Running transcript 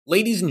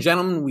Ladies and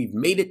gentlemen, we've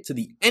made it to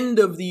the end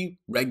of the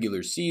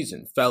regular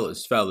season.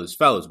 Fellas,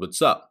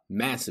 what's up?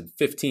 Massive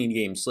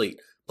 15-game slate.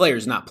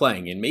 Players not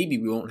playing, and maybe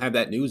we won't have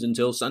that news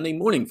until Sunday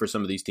morning for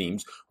some of these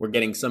teams. We're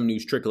getting some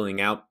news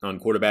trickling out on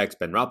quarterbacks: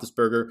 Ben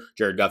Roethlisberger,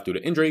 Jared Goff due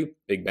to injury,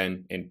 Big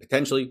Ben, and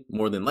potentially,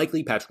 more than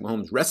likely, Patrick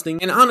Mahomes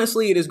resting. And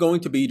honestly, it is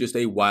going to be just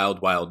a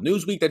wild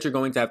news week that you're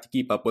going to have to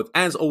keep up with,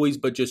 as always,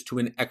 but just to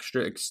an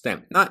extra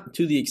extent. Not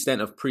to the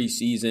extent of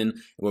preseason,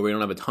 where we don't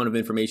have a ton of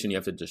information. You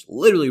have to just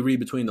literally read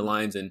between the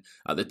lines and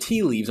the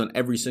tea leaves on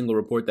every single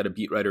report that a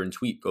beat writer and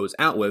tweet goes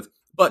out with.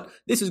 But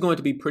this is going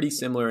to be pretty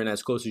similar and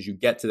as close as you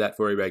get to that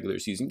for a regular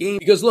season game.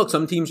 Because look,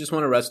 some teams just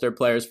want to rest their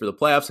players for the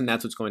playoffs, and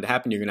that's what's going to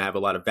happen. You're going to have a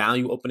lot of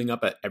value opening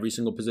up at every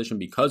single position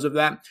because of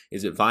that.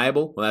 Is it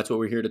viable? Well, that's what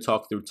we're here to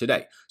talk through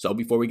today. So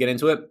before we get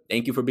into it,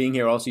 thank you for being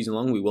here all season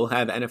long. We will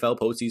have NFL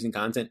postseason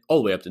content all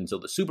the way up until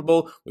the Super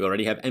Bowl. We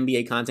already have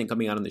NBA content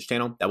coming out on this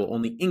channel that will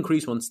only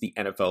increase once the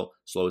NFL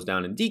slows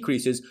down and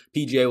decreases.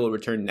 PGA will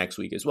return next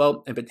week as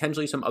well, and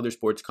potentially some other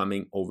sports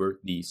coming over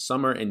the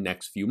summer and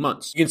next few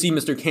months. You can see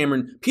Mr.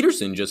 Cameron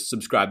Peterson just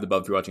subscribed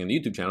above if you're watching on the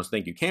YouTube channel, so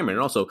thank you, Cameron.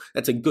 And also,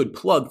 that's a good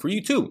plug for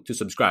you too to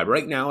subscribe.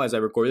 Right now, as I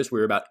record this,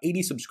 we're about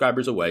 80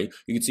 subscribers away.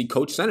 You can see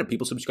Coach Senate,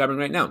 people subscribing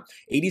right now.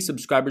 80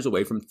 subscribers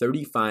away from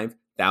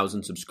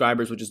 35,000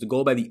 subscribers, which is the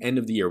goal by the end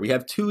of the year. We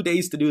have 2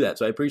 days to do that,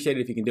 so I appreciate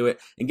it if you can do it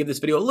and give this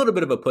video a little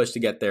bit of a push to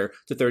get there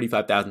to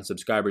 35,000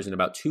 subscribers in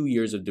about 2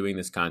 years of doing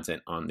this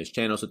content on this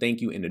channel. So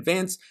thank you in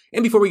advance.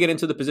 And before we get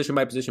into the position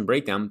by position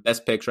breakdown,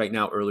 best picks right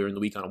now earlier in the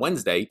week on a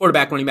Wednesday: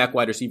 quarterback, running back,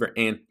 wide receiver,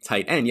 and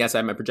tight end. Yes, I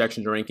have my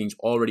projections and rankings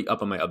already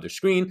up on my other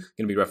screen. Going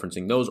to be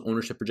referencing those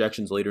ownership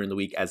projections later in the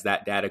week as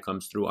that data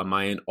comes through on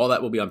my end. All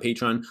that will be on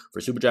Patreon for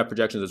Super Draft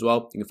projections as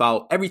well. You can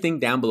follow everything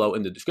down below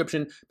in the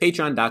description,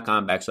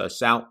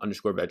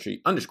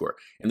 patreon.com/Sal_Vetri_.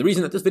 And the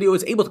reason that this video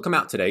is able to come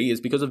out today is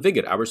because of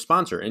Vigit, our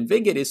sponsor. And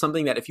Vigit is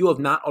something that if you have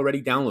not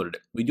already downloaded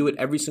it, we do it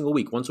every single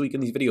week. Once a week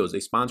in these videos, they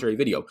sponsor a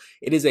video.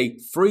 It is a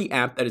free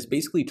app that is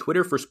basically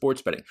Twitter for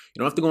sports betting. You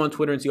don't have to go on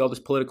Twitter and see all this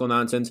political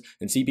nonsense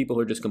and see people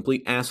who are just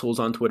complete assholes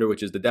on Twitter,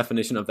 which is the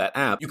definition of that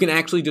app. You can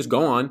actually just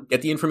go on,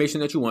 get the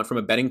information that you want from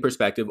a betting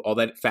perspective. All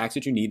that facts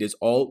that you need is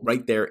all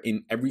right there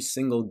in every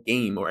single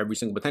game or every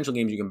single potential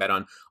games you can bet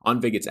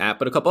on Vigit's app.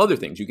 But a couple other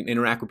things. You can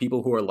interact with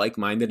people who are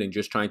like-minded and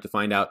just trying to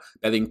find out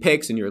betting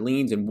picks and your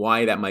leans and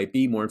why that might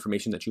be, more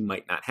information that you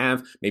might not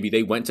have. Maybe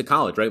they went to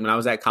college, right? When I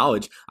was at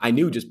college, I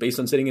knew just based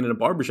on sitting in a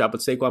barbershop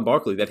with Saquon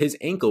Barkley that his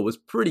ankle was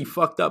pretty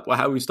fucked up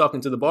while he was talking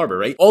to the barber,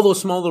 right? All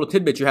those small little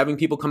tidbits, you're having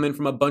people come in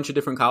from a bunch of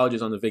different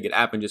colleges on the Vigit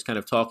app and just kind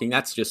of talking.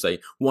 That's just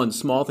one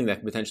small thing that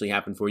can potentially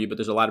happen for you, but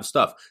there's a lot of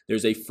stuff.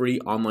 There's a free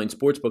online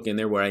sportsbook in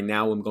there where I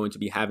now am going to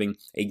be having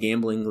a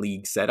gambling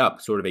league set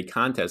up, sort of a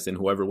contest, and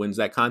whoever wins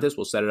that contest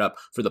will set it up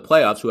for the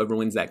playoffs. Whoever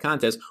wins that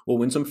contest will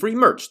win some free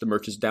merch. The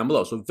merch is down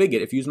below. So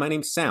Vigit, if you use my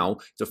name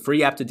Sal, it's a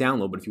free app to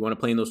download, but if you want to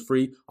play in those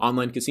free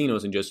online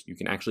casinos and you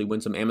can actually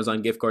win some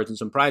Amazon gift cards and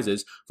some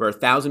prizes for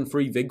 1,000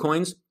 free VIG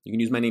coins. You can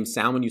use my name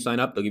Sal when you sign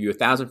up. They'll give you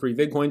 1,000 free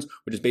VIG coins,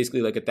 which is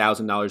basically like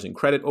 $1,000 in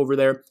credit over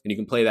there, and you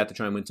can play that to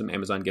try and win some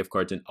Amazon gift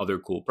cards and other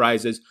cool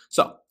prizes.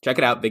 So check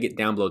it out. Vigit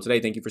down below today.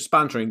 Thank you for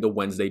sponsoring the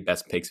Wednesday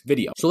Best Picks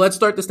video. So let's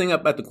start this thing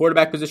up at the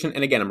quarterback position.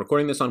 And again, I'm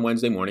recording this on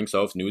Wednesday morning,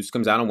 so if news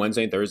comes out on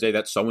Wednesday and Thursday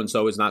that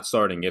so-and-so is not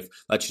starting, if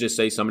let's just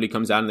say somebody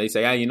comes out and they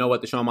say, you know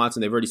what, Deshaun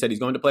Watson, they've already said he's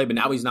going to play, but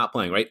now he's not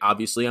playing, right?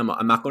 Obviously, I'm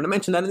not going to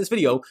mention that in this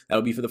video.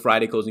 That'll be for the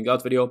Friday closing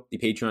odds video, the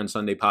Patreon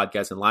Sunday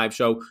podcast and live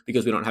show,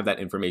 because we don't have that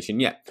information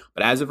yet.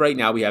 But as of right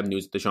now, we have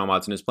news that Deshaun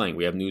Watson is playing.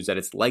 We have news that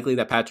it's likely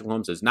that Patrick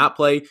Mahomes does not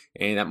play,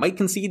 and that might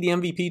concede the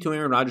MVP to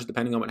Aaron Rodgers,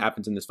 depending on what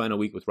happens in this final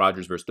week with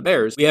Rodgers versus the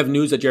Bears. We have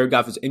news that Jared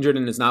Goff is injured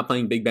and is not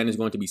playing. Big Ben is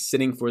going to be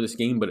sitting for this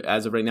game, but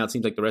as of right now, it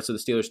seems like the rest of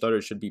the Steelers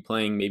starters should be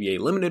playing maybe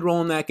a limited role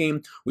in that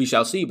game. We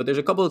shall see, but there's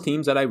a couple of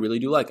teams that I really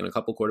do like and a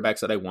couple quarterbacks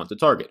that I want to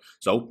target.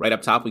 So right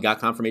up top, we got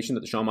confirmation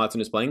that Deshaun Watson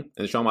is playing,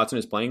 and Deshaun Watson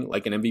is playing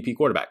like an MVP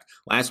quarterback.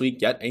 Last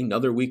week, yet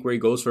another week where he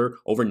goes for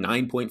over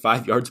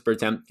 9.5 yards per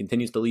attempt,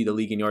 continues to lead the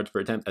league in yards per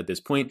attempt at this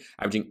point,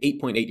 averaging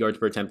 8.8 yards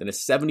per attempt and a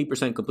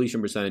 70%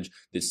 completion percentage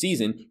this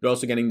season. You're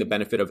also getting the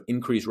benefit of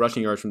increased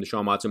rushing yards from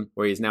Deshaun Watson,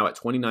 where he is now at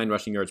 29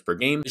 rushing yards per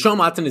game. Deshaun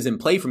Watson is in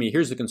play for me.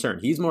 Here's the concern.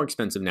 He's more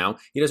expensive now.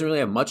 He doesn't really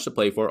have much to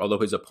play for, although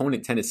his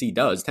opponent Tennessee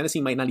does.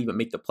 Tennessee might not even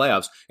make the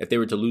playoffs if they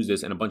were to lose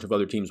this and a bunch of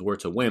other teams were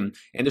to win.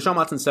 And Deshaun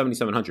Watson's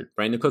 7,700.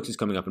 Brandon Cooks is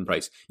coming up in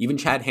price. Even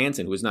Chad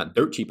Hansen, who is not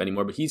dirt cheap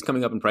anymore, but he's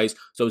coming up in price.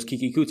 So is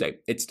Kiki Kute.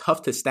 It's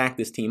tough to stack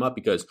this team up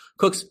because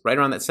Cooks right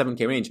around that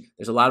 7K range.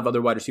 There's a lot of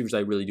other wide receivers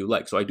I really do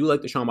like. So I do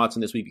like Deshaun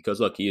Watson this week because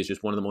look, he is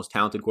just one of the most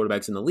talented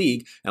quarterbacks in the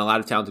league, and a lot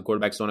of talented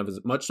quarterbacks don't have as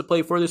much to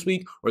play for this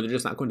week, or they're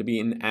just not going to be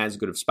in as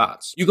good of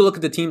spots. You can look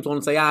at the team total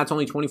and say, it's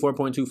only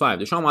 24.25.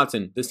 Deshaun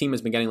Watson, this team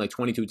has been getting like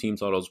 22 team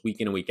totals week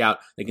in and week out.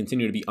 They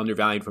continue to be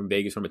undervalued from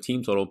Vegas from a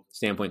team total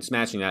standpoint,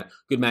 smashing that.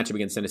 Good matchup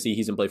against Tennessee.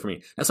 He's in play for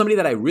me. Now, somebody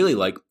that I really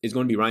like is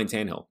going to be Ryan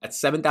Tannehill. At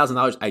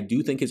 $7,000, I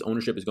do think his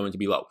ownership is going to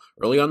be low.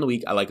 Early on in the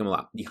week, I like him a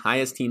lot. The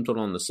highest team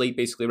total on the slate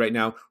basically right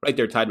now, right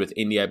there tied with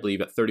Indy, I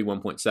believe, at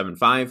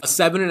 31.75. A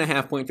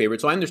 7.5 point favorite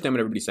favorite. So I understand what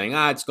everybody's saying.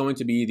 It's going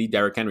to be the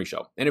Derrick Henry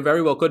show. And it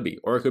very well could be.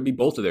 Or it could be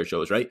both of their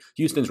shows, right?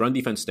 Houston's run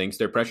defense stinks,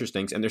 their pressure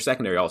stinks, and their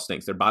secondary all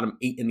stinks. They're bottom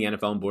 8 in the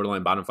NFL and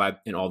borderline bottom 5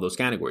 in all those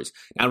categories.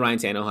 Now Ryan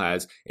Tannehill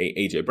has a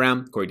AJ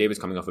Brown, Corey Davis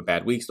coming off of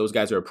bad weeks. Those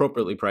guys are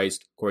appropriately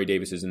priced. Corey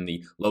Davis is in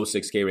the low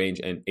 6K range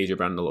and AJ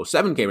Brown in the low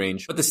 7K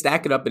range. But to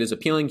stack it up, it is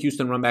appealing.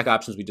 Houston run back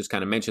options, we just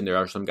kind of mentioned. There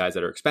are some guys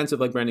that are expensive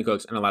like Brandon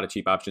Cooks and a lot of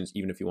cheap options,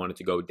 even if you wanted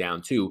to go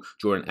down to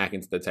Jordan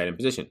Atkins, the tight end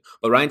position.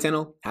 But Ryan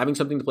Tannehill having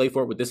something to play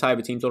for with this high of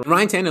a team total.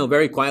 Ryan Tannehill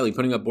very quietly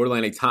putting up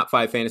borderline a top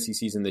 5 fantasy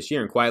season this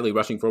year and quietly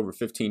rushing for over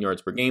 15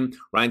 yards per game.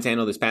 Ryan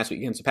Tannehill this past week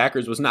against the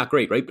Packers was not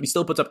great, right? But he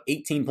still puts up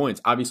 18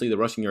 points. Obviously, the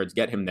rushing yards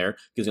get him there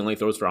because he only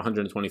throws for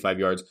 125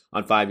 yards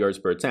on 5 yards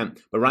per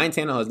attempt. But Ryan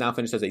Tannehill has now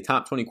finished as a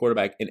top 20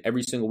 quarterback in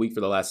every single week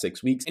for the last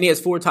 6 weeks. And he has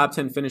 4 top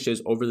 10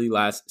 finishes over the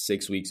last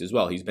 6 weeks as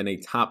well. He's been a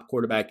top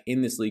quarterback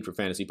in this league for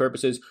fantasy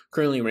purposes.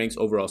 Currently ranks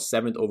overall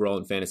 7th overall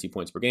in fantasy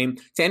points per game.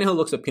 Tannehill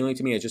looks appealing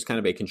to me as just kind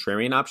of a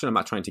contrarian option. I'm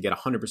not trying to get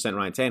 100%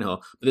 Ryan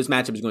Tannehill, but this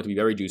matchup is going to be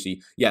very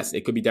juicy. Yes,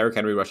 it could be Derrick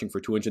Henry rushing for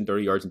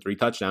 230 yards and 3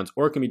 touchdowns,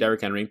 or it can be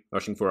Derrick Henry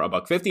rushing for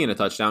 $150 and a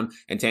touchdown,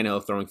 and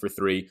Tannehill throwing for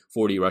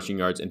 340 rushing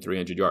yards and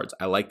 300 yards.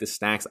 I like the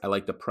stacks, I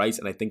like the price,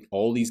 and I think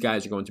all these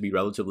guys are going to be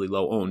relatively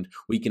low owned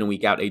week in and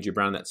week out. AJ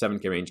Brown, that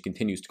 7K range,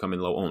 continues to come in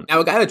low owned. Now,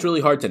 a guy that's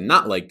really hard to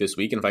not like this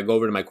week, and if I go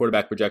over to my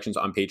quarterback projections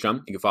on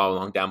Patreon, you can follow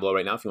along down below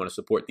right now if you want to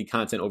support the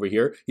content over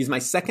here. He's my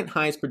second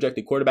highest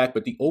projected quarterback,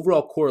 but the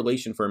overall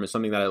correlation for him is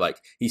something that I like.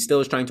 He still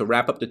is trying to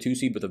wrap up the 2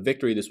 seed with a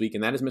victory this week,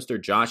 and that is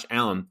Mr. Josh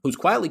Allen, who's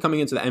quietly coming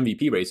into the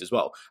MVP race as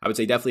well. I would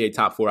say definitely a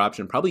top 4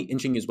 option, probably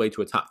inching his way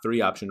to a top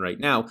 3 option right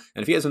now.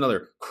 And if he has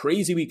another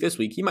crazy week this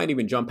week, he might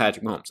even jump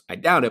Patrick Mahomes. I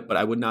doubt it, but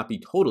I would not be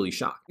totally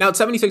shocked. Now, at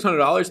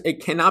 $7,600,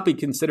 it cannot be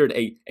considered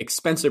a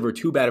expensive or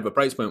too bad of a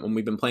price point when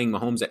we've been playing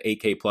Mahomes at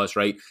 $8K plus,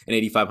 right? And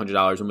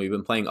 $8,500 when we've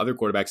been playing other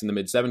quarterbacks in the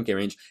mid 7K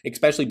range,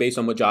 especially based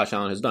on what Josh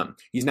Allen has done.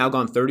 He's now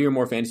gone 30 or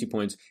more fantasy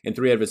points in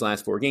 3 out of his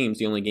last 4 games.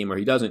 The only game where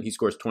he doesn't, he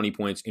scores 20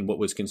 points in what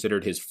was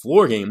considered his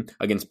floor game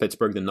against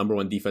Pittsburgh, the number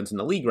 1 defense in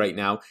the league right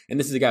now. And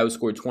this is a guy who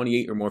scored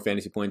 28 or more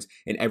fantasy points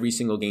in every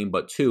single game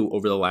but 2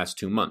 over the last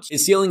 2 months.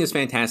 His ceiling is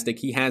fantastic.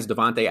 He has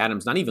Davante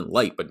Adams, not even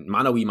light, but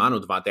mano-y-mano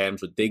Davante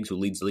Adams with Diggs, who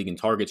leads the league in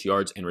targets,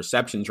 yards, and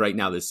receptions right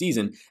now this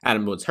season.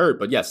 Adams was hurt,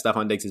 but yes,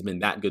 Stephon Diggs has been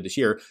that good this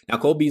year. Now,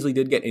 Cole Beasley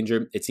did get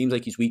injured. It seems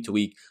like he's week to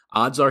week.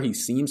 Odds are he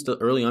seems to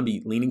early on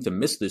be leaning to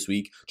miss this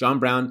week. John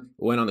Brown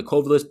went on the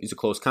COVID list. He's a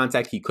close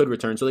contact. He could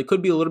return, so they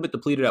could be a little bit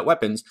depleted at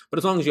weapons, but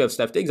as long as you have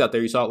Steph Diggs out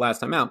there, you saw it last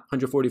time out,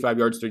 145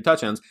 yards, 3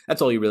 touchdowns,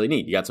 that's all you really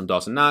need. You got some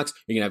Dawson Knox.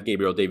 You're going to have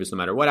Gabriel Davis no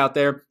matter what out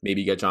there.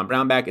 Maybe you get John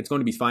Brown back. It's going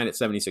to be fine at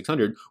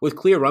 7,600 with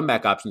clear run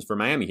back options for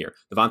Miami here.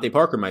 Devontae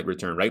Parker might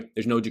return, right?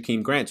 There's no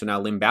Jakeem Grant, so now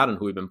Lynn Bowden,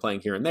 who we've been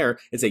playing here and there,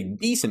 is a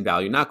decent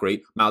value, not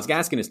great. Myles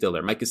Gaskin is still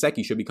there. Mike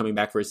Gesicki should be coming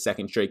back for his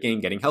 2nd straight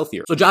game, getting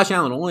healthier. So Josh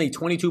Allen, only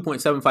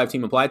 22.75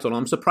 team implied total.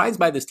 I'm surprised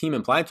by this team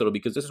implied total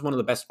because this is one of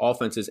the best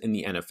offenses in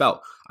the NFL.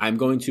 I'm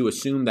going to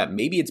assume that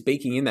maybe it's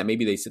baking in that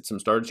maybe they sit some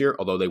starters here,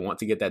 although they want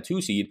to get that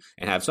 2 seed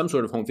and have some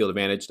sort of home field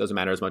advantage. Doesn't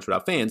matter as much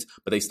without fans,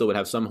 but they still would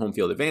have some home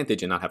field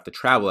advantage and not have to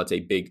travel. That's a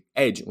big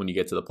edge when you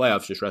get to the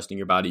playoffs, just resting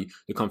your body,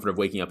 the comfort of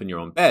waking up in your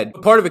own bed.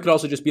 But part of it could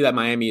also just be that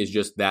Miami is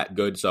just that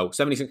good. So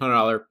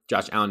 $7,600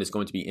 Josh Allen is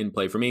going to be in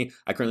play for me.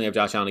 I currently have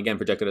Josh Allen again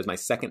projected as my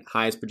 2nd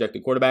highest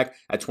projected quarterback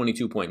at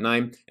 22.9.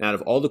 And out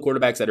of all the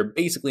quarterbacks that are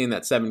basically in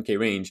that 7K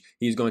range,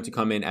 he's going to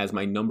come in as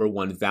my number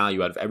 1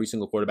 value out of every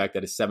single quarterback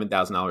that is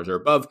 $7,000 or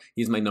above.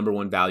 He's my number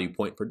 1 value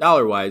point per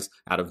dollar wise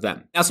out of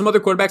them. Now, some other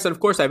quarterbacks that of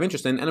course I have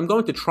interest in, and I'm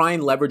going to try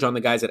and leverage on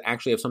the guys that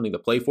actually have something to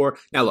play for.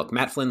 Now look,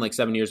 Matt Flynn like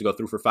 7 years ago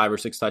threw for 5 or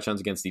 6 touchdowns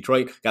against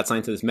Detroit, got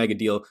signed to this mega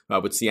deal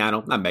with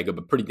Seattle. Not mega,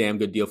 but pretty damn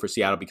good deal for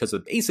Seattle because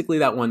of basically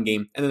that one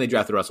game, and then they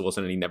drafted Russell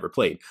Wilson and he never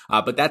played.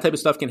 But that type of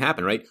stuff can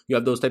happen, right? You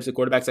have those types of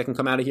quarterbacks that can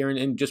come out of here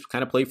and just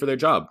kind of play for their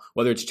job.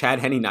 Whether it's Chad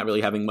Henne not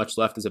really having much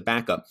left as a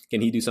backup,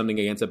 can he do something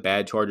against a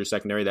bad Chargers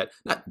secondary that,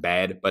 not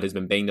bad, but has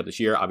been banged up this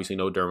year? Obviously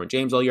no Derwin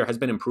James all year, has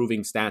been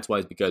improving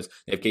stats-wise because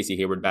they have Casey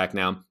Hayward back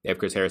now, they have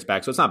Chris Harris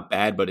back, so it's not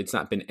bad, but it's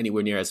not been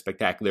anywhere near as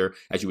spectacular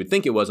as you would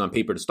think it was on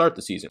paper to start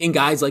the season. And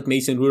guys like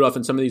Mason Rudolph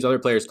and some of these other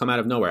players come out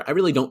of nowhere. I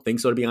really don't think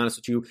so, to be honest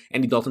with you.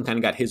 Andy Dalton kind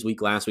of got his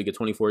week last week at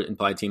 24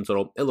 implied team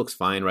total. It looks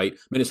fine, right?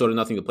 Minnesota,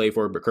 nothing to play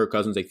for, but Kirk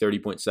Cousins, a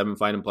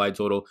 30.75 implied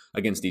total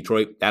against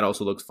Detroit. That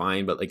also looks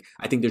fine, but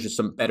I think there's just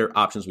some better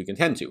options we can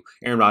tend to.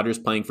 Aaron Rodgers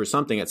playing for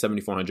something at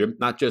 7,400,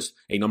 not just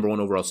a number 1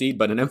 overall seed,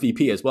 but an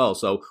MVP as well.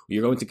 So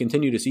you're going to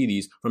continue to see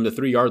these from the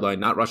 3-yard line,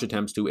 not rush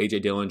attempts to A.J.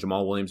 Dillon,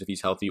 Jamal Williams if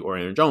he's healthy, or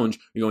Aaron Jones.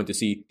 You're going to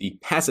see the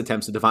pass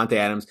attempts to Devontae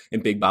Adams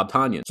and Big Bob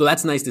Tonyan. So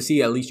that's nice to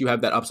see. At least you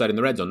have that upside in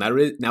the red zone.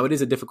 Now it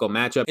is a difficult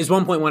matchup. His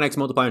 1.1x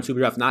multiplier in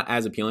SuperDraft not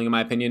as appealing in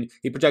my opinion.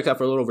 He projects out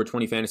for a little over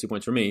 20 fantasy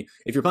points for me.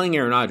 If you're playing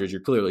Aaron Rodgers,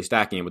 you're clearly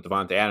stacking him with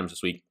Devontae Adams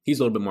this week. He's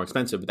a little bit more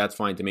expensive, but that's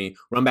fine to me.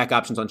 Run back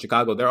options on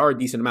Chicago, there are a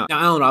decent amount. Now,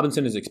 Allen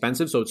Robinson is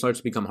expensive, so it starts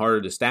to become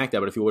harder to stack that,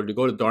 but if you were to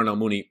go to Darnell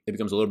Mooney, it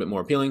becomes a little bit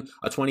more appealing.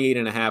 A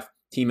 28.5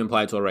 team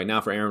implied total right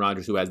now for Aaron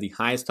Rodgers, who has the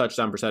highest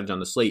touchdown percentage on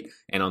the slate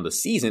and on the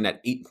season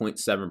at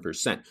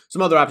 8.7%.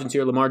 Some other options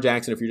here, Lamar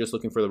Jackson, if you're just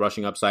looking for the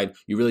rushing upside,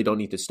 you really don't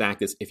need to stack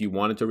this. If you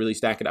wanted to really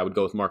stack it, I would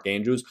go with Mark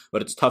Andrews,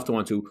 but it's tough to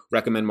want to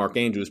recommend Mark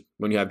Andrews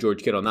when you have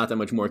George Kittle, not that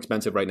much more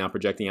expensive right now,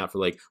 projecting out for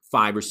like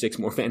 5 or 6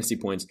 more fantasy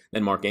points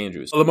than Mark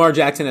Andrews. Lamar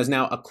Jackson has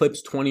now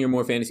eclipsed 20 or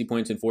more fantasy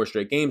points in 4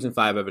 straight games and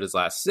 5 of it his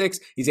last 6.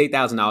 He's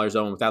 $8,000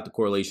 though, and without the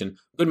correlation,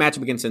 good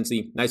matchup against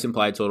Cincy, nice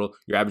implied total.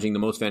 You're averaging the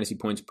most fantasy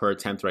points per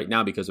attempt right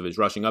now because of his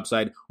rushing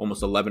upside,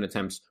 almost 11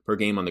 attempts per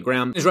game on the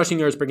ground. His rushing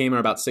yards per game are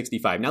about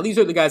 65. Now, these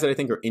are the guys that I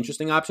think are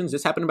interesting options.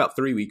 This happened about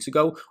 3 weeks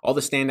ago. All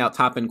the standout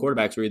top-end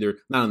quarterbacks were either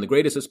not on the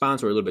greatest of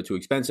spots or a little bit too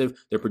expensive.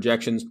 Their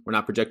projections were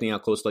not projecting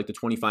out close to like the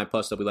 25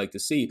 plus that we like to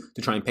see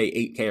to try and pay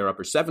 8K or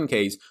upper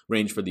 7Ks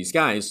range for these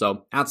guys.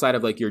 So outside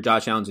of like your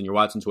Josh Allens and your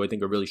Watsons, who I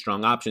think are really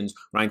strong options,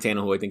 Ryan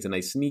Tannehill, who I think is a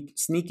nice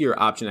sneakier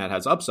option that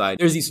has upside,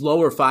 there's these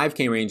lower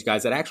 5K range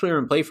guys that actually are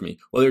in play for me.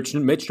 Whether it's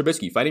Mitch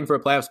Trubisky fighting for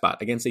a playoff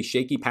spot against a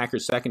shaky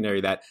Packers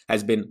secondary that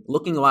has been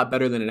looking a lot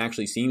better than it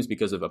actually seems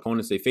because of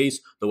opponents they face,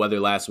 the weather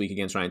last week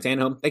against Ryan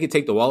Tannehill. They could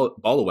take the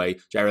ball away.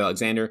 Jair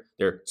Alexander,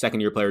 their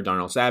second-year player,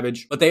 Darnell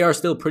Savage, but they are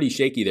still pretty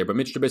shaky there. But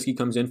Mitch Trubisky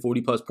comes in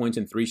 40-plus points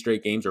in 3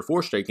 straight games or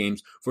 4 straight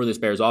games for this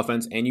Bears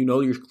offense, and you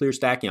know your clear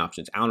stacking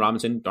options. Allen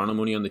Robinson, Darnell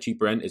Mooney on the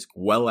cheaper end is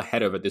well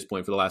ahead of at this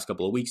point for the last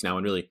couple of weeks now,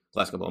 and really the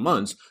last couple of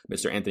months.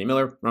 Mr. Anthony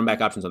Miller, run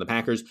back options on the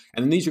Packers,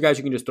 and then these are guys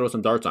you can just throw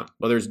some darts on,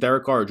 whether it's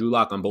Derek Carr or Drew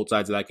Lock on both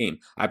sides of that game.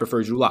 I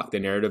prefer Drew Lock. The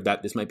narrative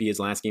that this might be his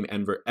last game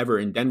ever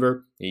in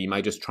Denver. He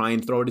might just try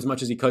and throw it as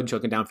much as he could,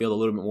 chucking downfield a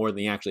little bit more than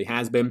he actually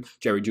has been.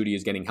 Jerry Jeudy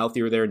is getting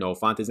healthier there. Noah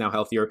Fant is now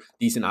healthier.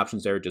 Decent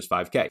options there at just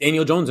 5K.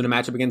 Daniel Jones in a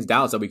matchup against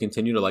Dallas that we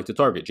continue to like to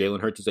target.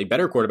 Jalen Hurts is a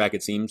better quarterback,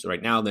 it seems,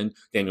 right now than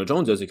Daniel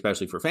Jones is,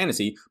 especially for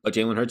fantasy. But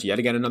Jalen Hurts, yet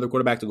again, another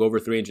quarterback to go over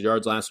 300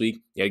 yards last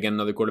week. Yet again,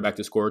 another quarterback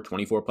to score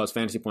 24-plus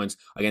fantasy points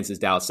against his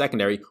Dallas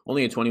secondary.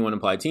 Only a 21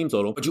 implied team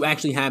total. But you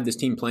actually have this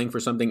team playing for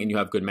something, and you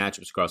have good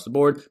matchups across the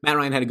board. Matt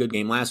Ryan had a good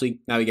game last week.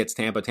 Now he gets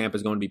Tampa.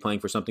 Tampa's going to be playing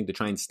for something to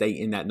try and stay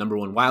in that number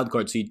 1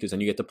 wildcard seed, because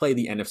then you get to play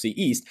the NFC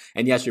East.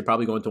 And yes, you're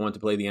probably going to want to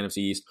play the NFC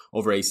East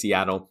over a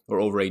Seattle or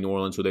over a New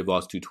Orleans, who they've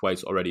lost to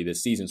twice already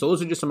this season. So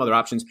those are just some other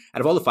options.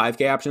 Out of all the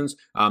 5K options,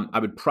 I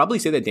would probably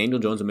say that Daniel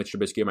Jones and Mitch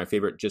Trubisky are my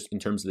favorite just in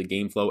terms of the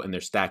game flow and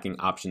their stacking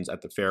options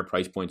at the fair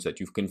price points that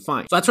you can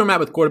find. So that's where I'm at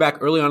with quarterback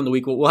early on in the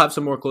week. We'll have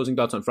some more closing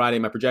thoughts on Friday.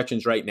 My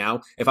projections right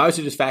now, if I was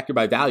to just factor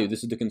by value,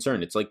 this is the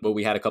concern. It's like what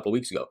we had a couple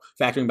weeks ago.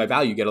 Factoring by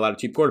value, you get a lot of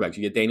cheap quarterbacks.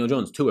 You get Daniel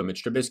Jones, Tua,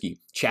 Mitch Trubisky.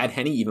 Chad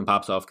Henne even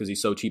pops off because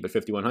he's so cheap at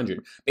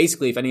 5,100.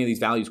 Basically, if any of these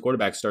values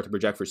quarterbacks start to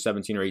project for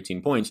 17 or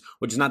 18 points,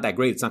 which is not that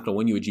great, it's not going to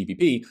win you a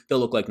GPP, they'll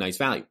look like nice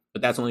value.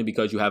 But that's only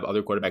because you have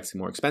other quarterbacks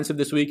more expensive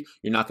this week.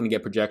 You're not going to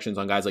get projections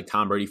on guys like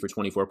Tom Brady for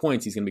 24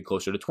 points. He's going to be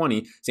closer to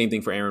 20. Same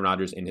thing for Aaron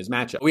Rodgers in his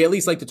matchup. We at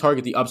least like to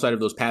target the upside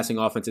of those passing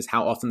offenses,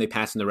 how often they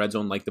pass in the red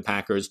zone, like the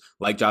Packers,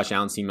 like Josh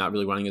Allen's team, not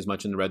really running as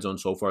much in the red zone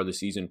so far this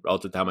season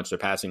relative to how much they're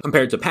passing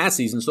compared to past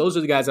seasons. So those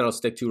are the guys that I'll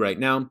stick to right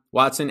now.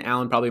 Watson,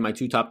 Allen, probably my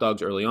 2 top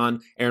dogs early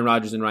on. Aaron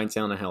Rodgers and Ryan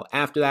Tannehill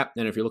after that.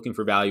 And if you're looking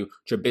for value,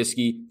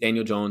 Trubisky,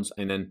 Daniel Jones,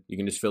 and then you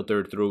can just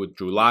filter through with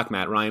Drew Lock,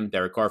 Matt Ryan,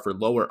 Derek Carr for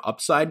lower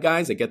upside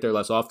guys that get there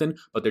less often,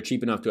 but they're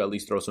cheap enough to at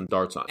least throw some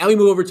darts on. Now we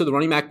move over to the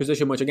running back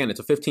position, which again, it's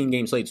a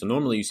 15-game slate. So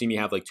normally you see me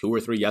have like 2 or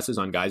 3 yeses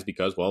on guys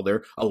because, well,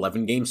 they're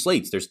 11-game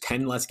slates. There's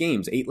 10 less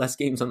games, 8 less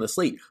games on the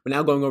slate. But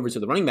now going over to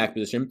the running back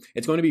position,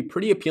 it's going to be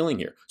pretty appealing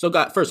here. So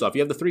first off,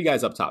 you have the 3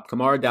 guys up top,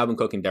 Kamara, Dalvin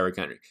Cook, and Derrick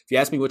Henry. If you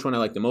ask me which one I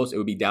like the most, it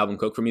would be Dalvin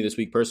Cook for me this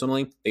week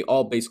personally. They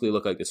all basically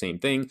look like the same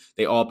thing.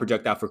 They all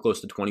project out for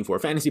close to 24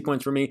 fantasy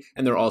points for me,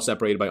 and they're all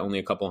separated by only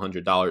a couple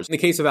 $100. In the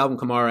case of Alvin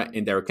Kamara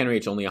and Derrick Henry,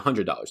 it's only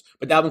 $100.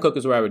 But Dalvin Cook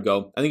is where I would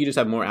go. I think you just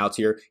have more outs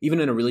here. Even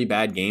in a really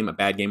bad game, a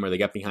bad game where they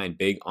got behind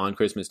big on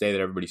Christmas Day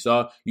that everybody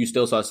saw, you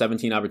still saw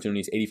 17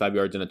 opportunities, 85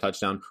 yards and a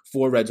touchdown,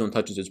 4 red zone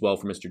touches as well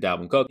for Mr.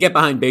 Dalvin Cook. Get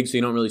behind big, so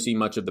you don't really see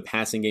much of the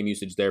passing game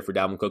usage there for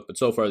Dalvin Cook, but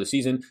so far this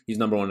season, he's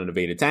number 1 in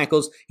evaded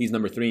tackles, he's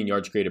number 3 in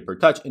yards created per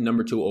touch, and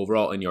number 2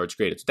 overall in yards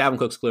created. So Dalvin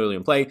Cook's clearly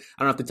in play. I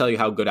don't have to tell you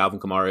how good Alvin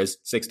Kamara is.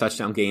 6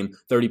 touchdown game,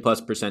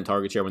 30+%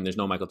 target share when there's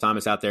no Michael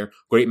Thomas out there.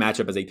 Great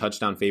matchup as a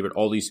touchdown favorite.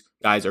 All these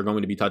guys are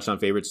going to be touchdown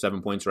favorites,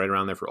 7 points right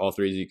around there for all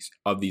 3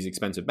 of these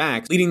expensive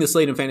backs. Leading the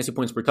slate in fantasy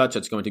points per touch,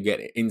 that's going to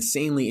get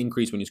insanely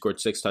increased when you scored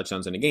 6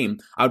 touchdowns in a game.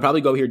 I would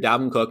probably go here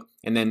Dalvin Cook,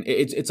 and then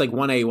it's like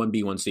 1A,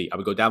 1B, 1C. I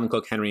would go Dalvin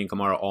Cook, Henry, and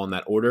Kamara all in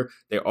that order.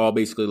 They're all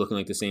basically looking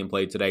like the same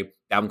play today.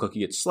 Dalvin Cook,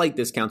 you get slight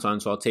discounts on,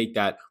 so I'll take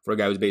that for a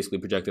guy who's basically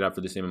projected out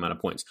for the same amount of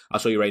points. I'll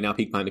show you right now,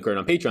 peek behind the curtain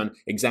on Patreon,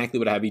 exactly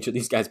what I have each of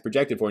these guys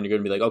projected for, and you're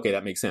going to be like, okay,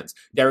 that makes sense.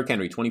 Derrick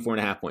Henry,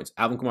 24.5 points.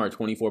 Alvin Kamara,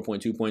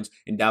 24.2 points.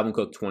 And Dalvin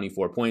Cook,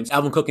 24 points.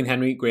 Alvin Cook and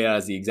Henry grade out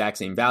as the exact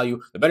same value.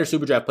 The better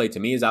super draft play to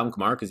me is Alvin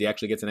Kamara because he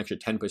actually gets an extra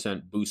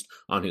 10% boost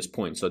on his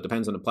points. So it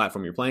depends on the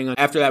platform you're playing on.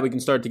 After that, we can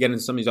start to get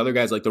into some of these other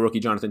guys like the rookie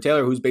Jonathan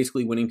Taylor, who's basically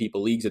basically winning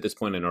people leagues at this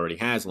point, and already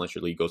has, unless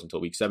your league goes until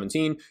week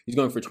 17. He's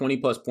going for 20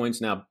 plus points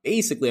now.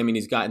 Basically, I mean,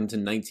 he's gotten to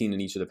 19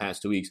 in each of the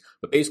past 2 weeks,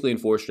 but basically in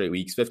 4 straight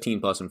weeks,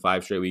 15 plus in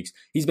 5 straight weeks.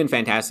 He's been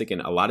fantastic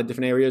in a lot of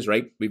different areas,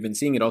 right? We've been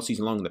seeing it all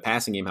season long in the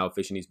passing game, how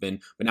efficient he's been,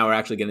 but now we're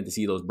actually getting to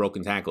see those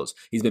broken tackles.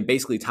 He's been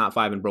basically top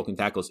 5 in broken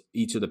tackles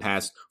each of the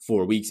past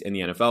 4 weeks in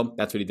the NFL.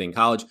 That's what he did in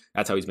college.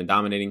 That's how he's been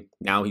dominating.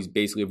 Now he's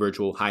basically a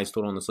virtual highest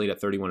total on the slate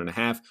at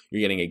 31.5.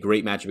 You're getting a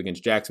great matchup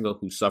against Jacksonville,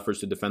 who suffers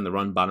to defend the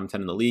run, bottom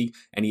 10 in the league,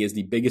 and he is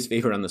the biggest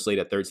favorite on the slate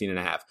at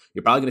 13.5.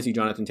 You're probably going to see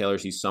Jonathan Taylor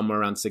see somewhere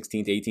around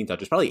 16 to 18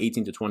 touches, probably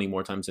 18 to 20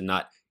 more times than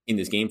not in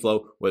this game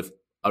flow, with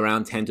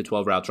around 10 to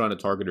 12 routes run, a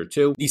target or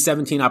 2. These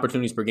 17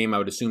 opportunities per game, I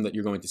would assume that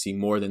you're going to see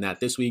more than that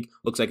this week.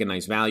 Looks like a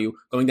nice value.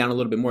 Going down a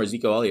little bit more,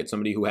 Ezekiel Elliott,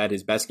 somebody who had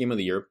his best game of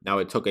the year. Now,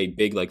 it took a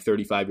big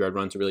 35-yard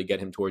run to really get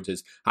him towards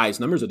his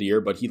highest numbers of the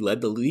year, but he led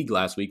the league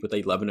last week with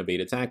 11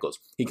 evaded tackles.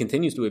 He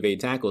continues to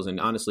evade tackles, and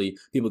honestly,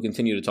 people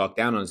continue to talk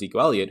down on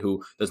Ezekiel Elliott,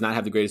 who does not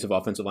have the greatest of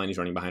offensive line he's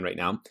running behind right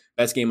now.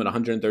 Best game at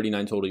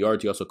 139 total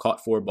yards. He also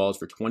caught 4 balls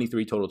for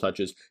 23 total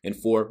touches and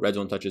 4 red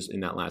zone touches in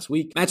that last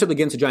week. Matchup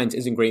against the Giants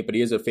isn't great, but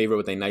he is a favorite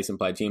with a nice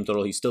implied team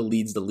total. He still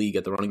leads the league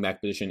at the running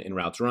back position in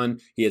routes run.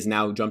 He has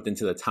now jumped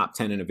into the top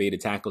 10 in evaded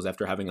tackles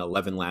after having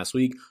 11 last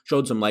week.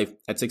 Showed some life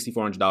at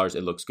 $6,400.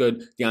 It looks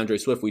good. DeAndre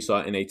Swift, we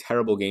saw in a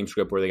terrible game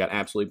script where they got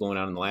absolutely blown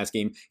out in the last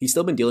game. He's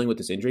still been dealing with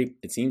this injury.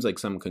 It seems like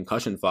some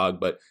concussion fog,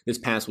 but this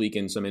past week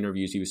in some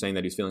interviews, he was saying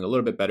that he's feeling a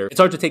little bit better. It's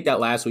hard to take that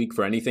last week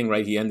for anything,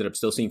 right? He ended up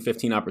still seeing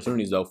 15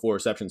 opportunities, though, 4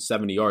 receptions,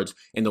 70 yards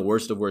in the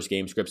worst of worst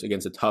game scripts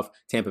against a tough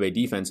Tampa Bay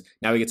defense.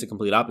 Now he gets a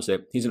complete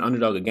opposite. He's an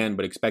underdog again,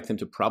 but expect him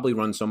to probably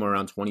run somewhere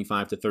around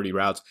 25 to 30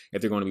 routes if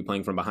they're going to be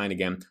playing from behind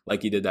again,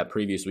 like he did that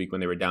previous week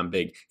when they were down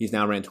big. He's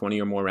now ran 20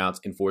 or more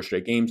routes in 4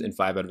 straight games and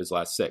 5 out of his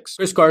last 6.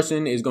 Chris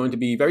Carson is going to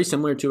be very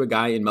similar to a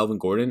guy in Melvin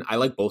Gordon. I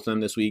like both of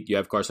them this week. You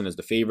have Carson as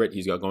the favorite.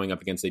 He's going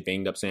up against a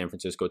banged up San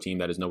Francisco team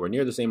that is nowhere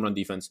near the same run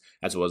defense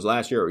as it was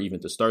last year or even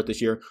to start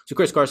this year. So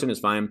Chris Carson is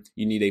fine.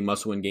 You need a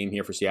must-win game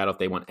here for Seattle if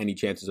they want any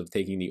chances of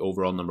taking the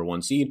overall number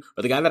 1 seed.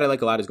 But the guy that I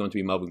like a lot is going to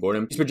be Melvin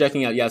Gordon. He's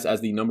projecting out, yes,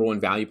 as the number 1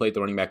 value play at the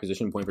running back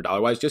position, point for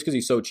dollar wise, just because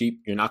he's so cheap.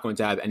 You're not going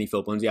to have any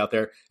Philip Lindsay out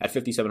there at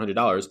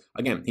 $5,700.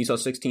 Again, he saw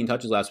 16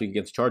 touches last week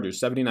against the Chargers,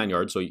 79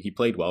 yards, so he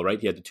played well,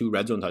 right? He had the 2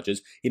 red zone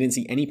touches. He didn't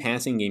see any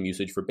passing game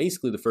usage for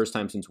basically the first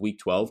time since week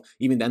 12.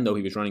 Even then, though,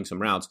 he was running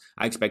some routes.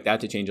 I expect that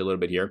to change a little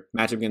bit here.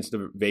 Matchup against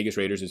the Vegas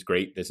Raiders is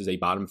great. This is a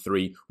bottom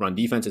 3 run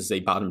defense. This is a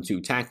bottom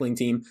 2 tackling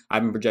team.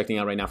 I've been projecting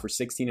out right now for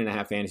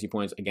 16.5 fantasy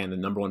points. Again, the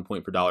number 1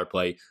 point per dollar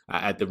play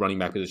at the running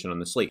back position on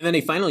the slate. And then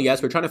a final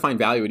yes, we're trying to find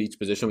value at each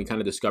position. We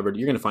kind of discovered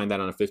you're going to find that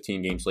on a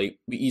 15-game slate.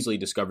 We easily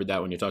discovered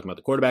that when you're talking about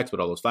the quarterbacks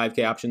with all those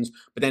 5K options.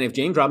 But then if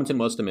James Robinson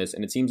was to miss,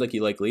 and it seems like he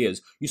likely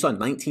is, you saw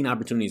 19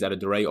 opportunities out of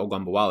Dare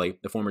Ogunbowale,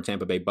 the former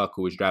Tampa Bay Buck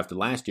who was drafted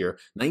last year.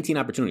 19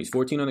 opportunities,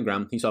 14 on the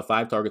ground. He saw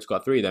 5 targets,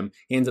 caught 3 of them.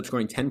 He ends up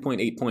scoring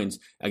 10.8 points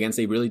against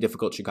a really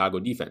difficult Chicago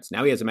defense.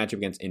 Now he has a matchup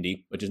against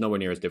Indy, which is nowhere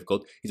near as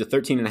difficult. He's a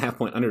 13.5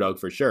 point underdog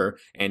for sure,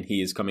 and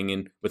he is coming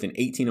in with an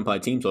 18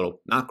 implied team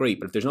total. Not great,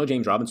 but if there's no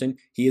James Robinson,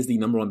 he is the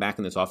number 1 back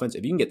in this offense.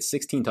 If you can get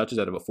 16 touches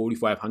out of a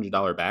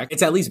 $4,500 back,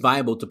 it's at least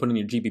viable to put in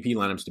your GPP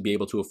lineups to be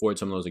able to afford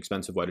some of those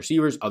expensive wide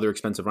receivers, other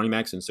expensive running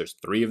backs, since there's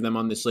 3 of them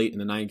on this slate in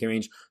the 9K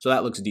range. So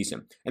that looks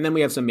decent. And then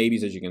we have some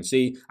maybes, as you can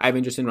see. I have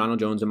interest in Ronald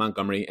Jones and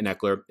Montgomery and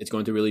Eckler. It's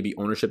going to really be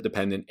ownership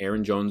dependent.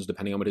 Aaron Jones,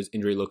 depending on what his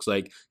injury looks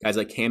like. Guys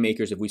like Cam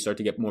Akers, if we start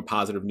to get more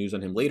positive news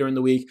on him later in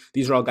the week.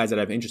 These are all guys that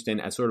I have interest in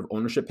as sort of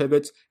ownership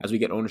pivots. As we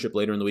get ownership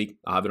later in the week,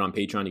 I'll have it on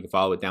Patreon. You can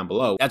follow it down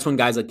below. That's when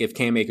guys like if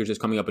Cam Akers is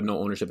coming up with no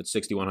ownership at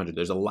 $6,100.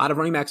 There's a lot of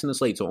running backs in the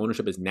slate, so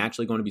ownership is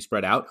naturally going to be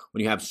spread out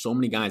when you have so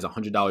many guys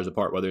 $100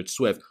 apart, whether it's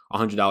Swift,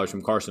 $100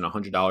 from Carson,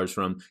 $100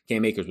 from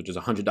Cam Akers, which is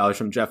 $100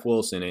 from Jeff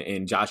Wilson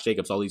and Josh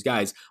Jacobs, all these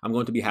guys. I'm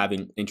going to be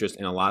having interest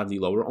in a lot of the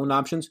lower owned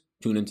options.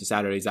 Tune into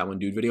Saturday's That One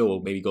Dude video.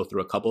 We'll maybe go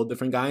through a couple of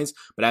different guys.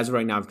 But as of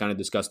right now, I've kind of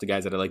discussed the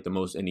guys that I like the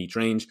most in each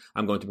range.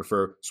 I'm going to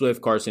prefer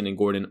Swift, Carson, and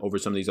Gordon over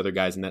some of these other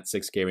guys in that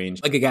 6K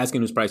range. Like a Gaskin,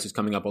 whose price is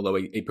coming up, although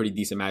a pretty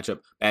decent matchup.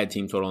 Bad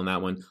team total in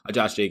that one. A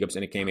Josh Jacobs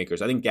and a Cam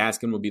Akers. I think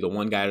Gaskin will be the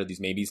one guy out of these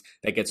maybes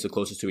that gets the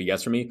closest to a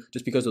yes for me,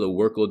 just because of the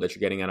workload that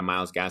you're getting out of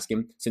Myles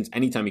Gaskin since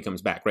anytime he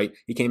comes back, right?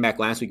 He came back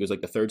last week. It was like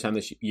the 3rd time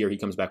this year he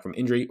comes back from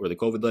injury or the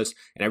COVID list.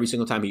 And every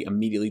single time he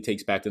immediately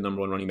takes back the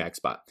number 1 running back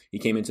spot. He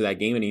came into that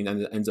game and he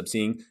ends up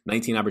seeing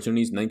 19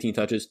 opportunities, 19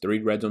 touches,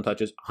 3 red zone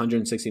touches,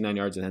 169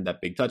 yards, and had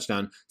that big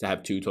touchdown to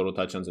have 2 total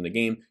touchdowns in the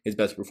game. His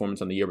best performance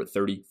on the year with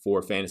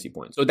 34 fantasy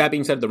points. So with that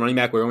being said, the running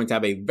back, we're going to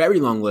have a very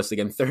long list.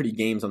 Again, 30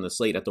 games on the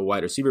slate at the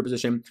wide receiver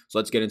position. So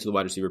let's get into the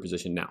wide receiver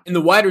position now. And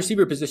the wide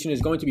receiver position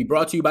is going to be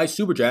brought to you by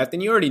SuperDraft.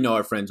 And you already know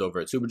our friends over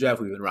at SuperDraft.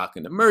 We've been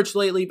rocking the merch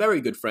lately. Very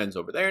good friends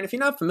over there. And if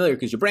you're not familiar,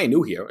 because you're brand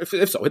new here, if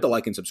so, hit the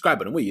like and subscribe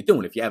button. What are you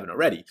doing if you haven't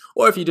already?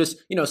 Or if you just,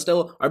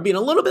 still are being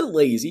a little bit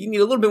lazy, you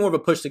need a little bit more of a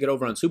push to get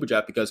over on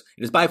SuperDraft, because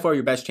it is by far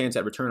your best chance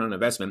at return on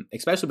investment,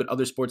 especially with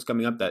other sports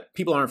coming up that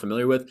people aren't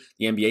familiar with.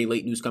 The NBA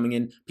late news coming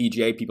in,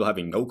 PGA, people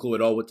having no clue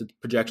at all what the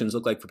projections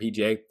look like for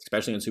PGA,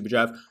 especially on Super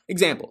Draft.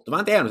 Example,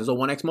 Davante Adams is a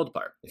 1x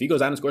multiplier. If he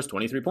goes out and scores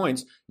 23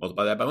 points,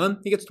 multiply that by 1,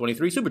 he gets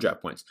 23 Super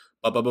Draft points.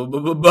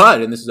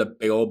 But, and this is a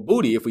big old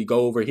booty, if we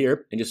go over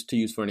here, and just to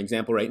use for an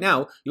example right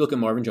now, you look at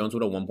Marvin Jones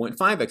with a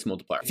 1.5x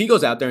multiplier. If he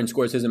goes out there and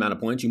scores his amount of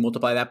points, you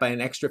multiply that by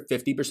an extra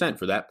 50%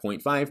 for that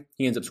 0.5.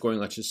 He ends up scoring,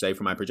 let's just say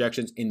for my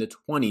projections, in the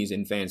 20s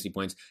in fantasy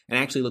points, and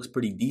actually looks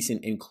pretty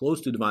decent and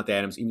close to Davante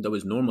Adams, even though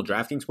his normal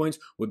DraftKings points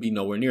would be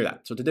nowhere near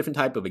that. So it's a different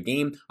type of a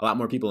game, a lot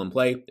more people in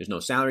play, there's no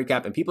salary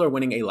cap, and people are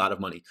winning a lot of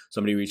money.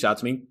 Somebody reached out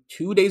to me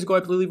 2 days ago, I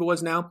believe it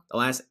was now, the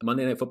last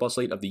Monday Night Football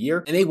slate of the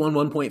year, and they won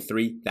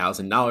 $1.3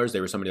 thousand.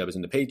 They were somebody that was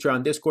in the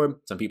Patreon Discord.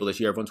 Some people this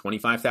year have won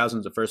 $25,000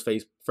 as a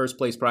first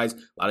place prize. A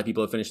lot of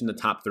people have finished in the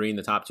top 3 and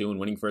the top 2 and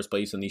winning first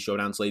place in these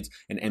showdown slates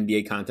and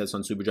NBA contests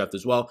on Super Draft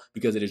as well,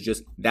 because it is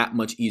just that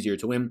much easier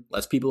to win.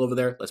 Less people over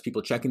there, less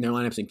people checking their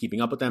lineups and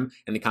keeping up with them,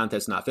 and the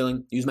contest not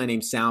filling. Use my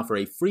name Sal for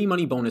a free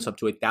money bonus up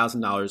to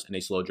 $1,000 in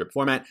a slow drip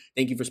format.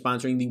 Thank you for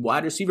sponsoring the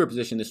wide receiver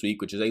position this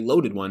week, which is a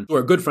loaded one, to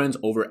our good friends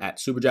over at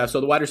Super Draft.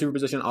 So the wide receiver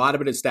position, a lot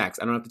of it is stacks.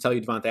 I don't have to tell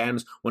you, Davante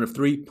Adams, one of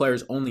 3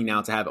 players only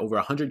now to have over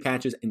 100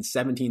 catches and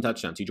 17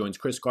 touchdowns. He joins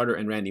Chris Carter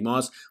and Randy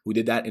Moss, who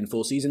did that in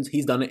full seasons.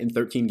 He's done it in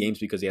 13 games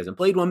because he hasn't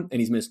played one, and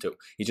he's missed 2.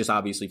 He's just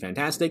obviously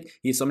fantastic.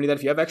 He's somebody that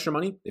if you have extra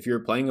money, if you're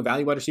playing a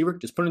value wide receiver,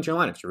 just put into your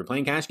lineups. If you're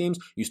playing cash games,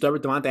 you start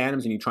with Davante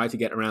Adams and you try to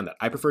get around that.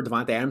 I prefer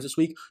Davante Adams this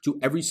week to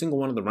every single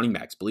one of the running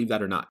backs, believe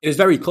that or not. It is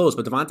very close,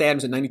 but Davante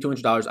Adams at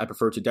 $9,200, I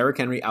prefer to Derrick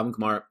Henry, Alvin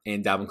Kamara,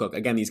 and Dalvin Cook.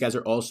 Again, these guys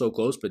are all so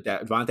close, but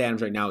Davante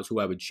Adams right now is who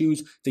I would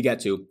choose to get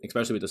to,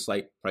 especially with the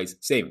slight price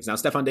savings. Now,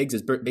 Stephon Diggs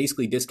is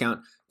basically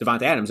discount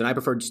Davante Adams, and I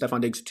prefer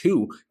Stephon Diggs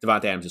to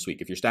Davante Adams this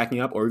week. If you're stacking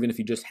up, or even if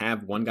you just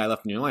have one guy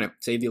left in your lineup,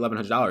 save the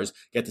 $1,100,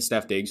 get to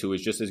Steph Diggs, who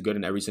is just as good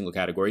in every single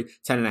category.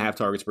 10.5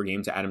 targets per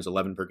game to Adams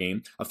 11 per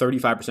game. A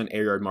 35%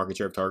 air yard market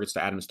share of targets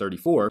to Adams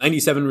 34.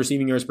 97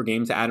 receiving yards per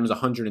game to Adams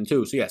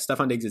 102. So yeah,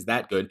 Stephon Diggs is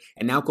that good.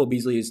 And now Cole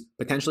Beasley is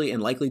potentially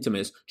and likely to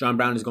miss. John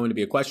Brown is going to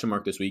be a question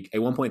mark this week. A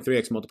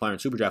 1.3x multiplier in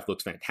Super Draft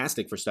looks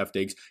fantastic for Steph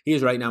Diggs. He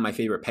is right now my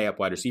favorite pay-up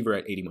wide receiver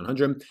at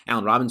 8,100.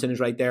 Allen Robinson is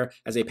right there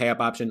as a pay-up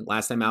option.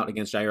 Last time out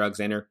against Jair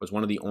Alexander was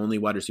one of the only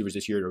wide receivers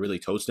this year to really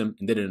toast him,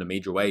 and did it in a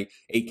major way.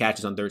 8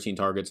 catches on 13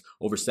 targets,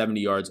 over 70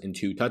 yards and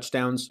 2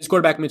 touchdowns. His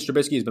quarterback Mitch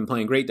Trubisky has been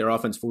playing great. Their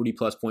offense 40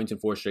 plus points in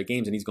 4 straight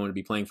games, and he's going to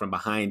be playing from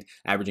behind,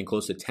 averaging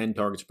close to 10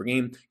 targets per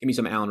game. Give me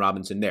some Allen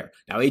Robinson there.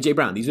 Now, AJ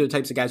Brown, these are the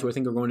types of guys who I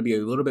think are going to be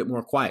a little bit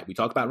more quiet. We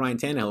talked about Ryan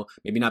Tannehill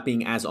maybe not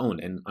being as owned,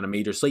 and on a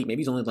major slate,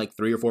 maybe he's only like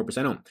 3 or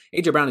 4% owned.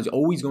 AJ Brown is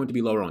always going to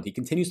be lower owned. He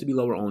continues to be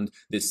lower owned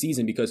this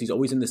season because he's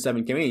always in the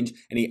 7K range,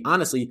 and he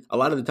honestly, a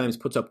lot of the times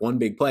puts up one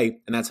big play,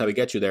 and that's how he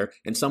gets you there.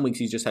 And some weeks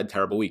he's just had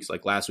terrible weeks,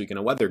 like last week in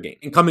a weather game.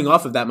 And coming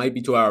off of that might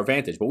be to our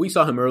advantage, but we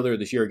saw him earlier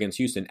this year against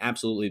Houston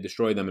absolutely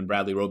destroy them in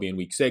Bradley Roby in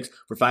week 6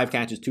 for 5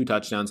 catches, 2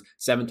 touchdowns,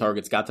 7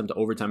 targets, got them to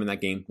overtime in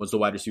that game, was the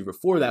wide receiver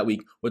for that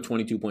week with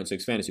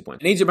 22.6 fantasy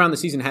points. And AJ Brown this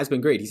season has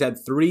been great. He's had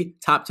 3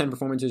 top 10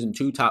 performances and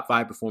 2 top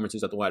 5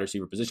 performances at the wide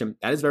receiver position.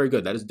 That is very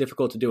good. That is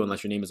difficult to do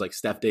unless your name is like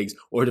Steph Diggs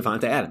or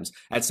Davante Adams.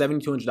 At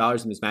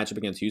 $7,200 in this matchup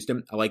against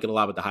Houston, I like it a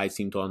lot with the highest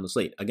team total on the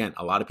slate. Again,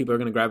 a lot of people are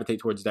going to gravitate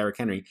towards Derrick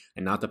Henry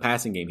and not the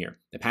passing game here.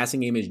 The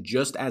passing game is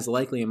just as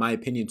likely, in my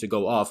opinion, to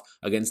go off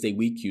against a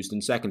weak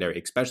Houston secondary,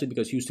 especially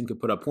because Houston could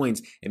put up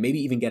points and maybe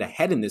even get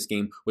ahead in this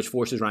game, which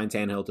forces Ryan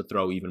Tannehill to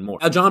throw even more.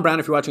 Now, John Brown,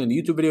 if you're watching on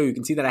the YouTube video, you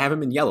can see that I have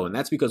him in yellow, and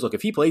that's because, look,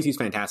 if he plays, he's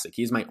fantastic.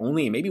 He is my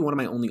only, and maybe one of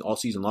my only all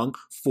season long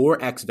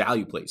 4x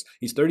value plays.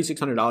 He's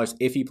 $3,600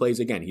 if he plays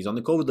again. He's on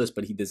the COVID list,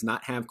 but he does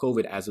not have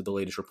COVID as of the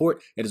latest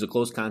report. It is a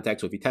close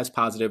contact, so if he tests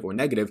positive or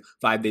negative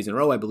 5 days in a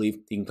row, I believe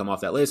he can come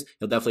off that list.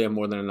 He'll definitely have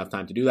more than enough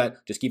time to do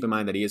that. Just keep in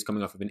mind that he is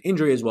coming off of an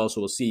injury as well,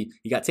 so we'll see.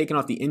 He got taken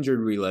off the injured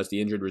list,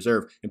 the injured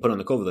reserve, and put on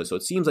the COVID list, so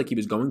it seems like he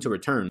was going to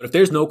return. But if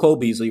there's no Cole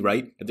Beasley,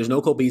 right? If there's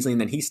no Cole Beasley,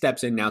 and then he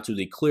steps in now to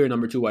the clear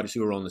number 2 wide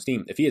receiver role on this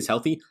team. If he is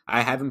healthy,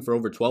 I have him for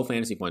over 12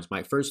 fantasy points,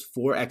 my first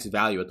 4x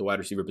value at the wide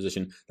receiver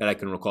position that I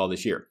can recall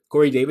this year.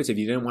 Corey Davis, if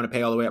you didn't want to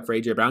pay all the way up for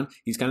AJ Brown,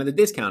 he's kind of the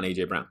discount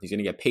AJ Brown. He's going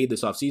to get paid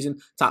this offseason,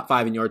 top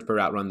 5 in yards per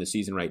route run this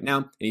season right now,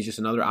 and he's just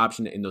another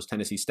option in those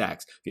Tennessee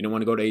stacks. If you don't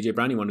want to go to AJ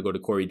Brown, you want to go to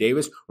Corey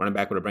Davis, running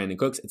back with a Brandon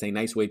Cooks. It's a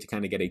nice way to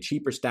kind of get a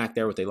cheaper stack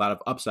there with a lot of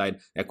upside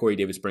that Corey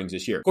Davis brings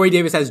this year. Corey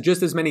Davis has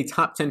just as many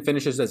top 10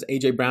 finishes as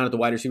AJ Brown at the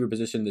wide receiver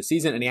position this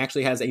season, and he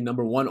actually has a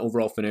number 1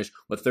 overall finish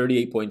with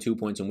 38.2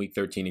 points in week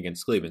 13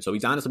 against Cleveland. So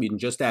he's honestly been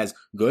just as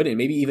good and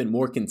maybe even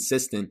more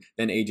consistent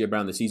than AJ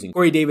Brown this season.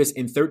 Corey Davis,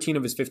 in 13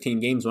 of his 15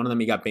 games, one of them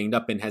he got banged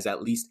up in, has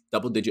at least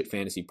double-digit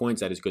fantasy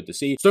points. That is good to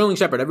see. Sterling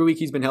Shepard, every week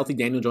he's been healthy.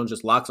 Daniel Jones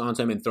just locks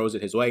onto him and throws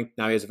it his way.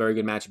 Now he has a very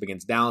good matchup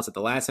against Dallas. At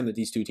the last time that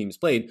these two teams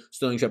played,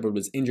 Sterling Shepard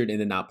was injured and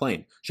did not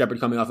play. Shepard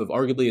coming off of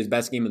arguably his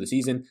best game of the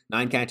season,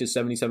 9 catches,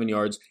 77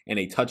 yards, and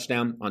a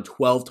touchdown on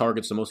 12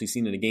 targets, the most he's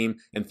seen in a game,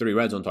 and 3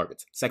 red zone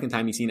targets. Second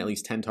time he's seen at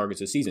least 10 targets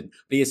this season.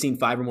 But he has seen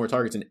 5 or more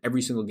targets in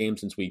every single game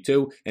since week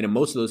 2, and in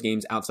most of those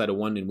games outside of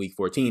one in week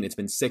 14, it's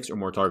been 6 or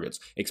more targets.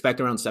 Expect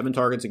around 7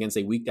 targets against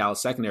a weak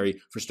Dallas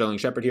secondary for Sterling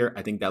Shepard here.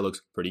 I think that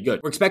looks pretty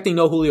good. We're expecting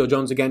no Julio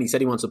Jones again. again. He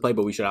said he wants to play,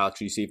 but we should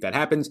actually see if that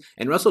happens.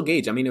 And Russell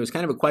Gage, I mean, it was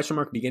kind of a question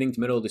mark beginning to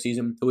middle of the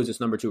season. Who is this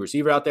number 2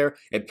 receiver out there?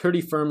 It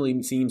pretty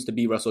firmly seems to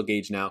be Russell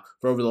Gage now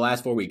for over the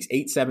last 4 weeks.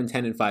 8, 7,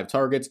 10, and 5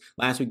 targets.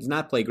 Last week did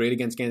not play great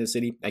against Kansas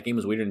City. That game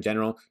was weird in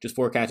general. Just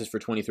 4 catches for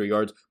 23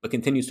 yards, but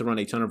continues to run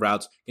a ton of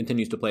routes,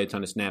 continues to play a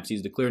ton of snaps.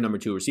 He's the clear number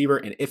 2 receiver.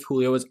 And if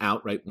Julio is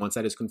out, right, once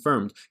that is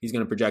confirmed, he's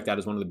going to project out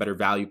as one of the better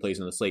value plays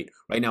on the slate.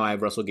 Right now, I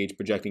have Russell Gage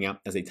projecting out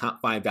as a top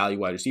 5 value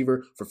wide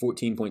receiver for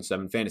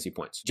 14.7 fantasy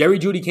points. Jerry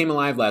Jeudy came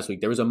alive last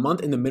week. There was a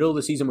month in the middle of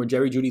the season where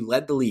Jerry Jeudy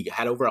led the league,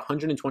 had over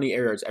 120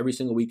 air yards every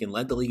single week and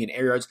led the league in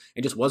air yards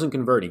and just wasn't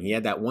converting. He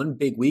had that one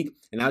big week,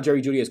 and now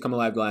Jerry Jeudy has come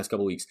alive the last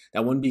couple weeks.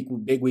 That one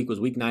big week was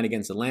week 9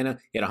 against Atlanta.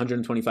 He had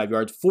 125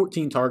 yards,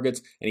 14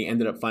 targets, and he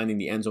ended up finding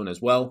the end zone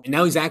as well. And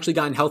now he's actually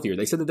gotten healthier.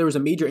 They said that there was a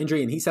major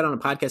injury, and he said on a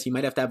podcast he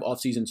might have to have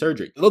off-season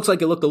surgery. It looks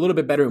like it looked a little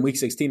bit better in week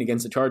 16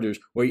 against the Chargers,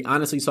 where he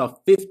honestly saw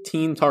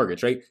 15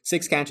 targets, right?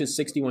 6 catches,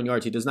 61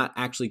 yards. He does not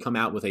actually come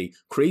out with a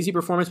crazy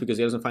performance because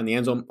he doesn't find the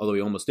end zone, although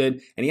he almost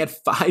did. And he had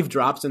 5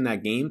 drops in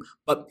that game,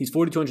 but he's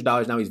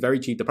 $4,200 now. He's very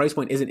cheap. The price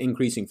point isn't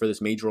increasing for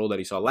this major role that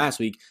he saw last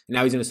week. And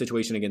now he's in a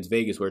situation against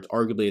Vegas where it's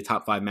arguably a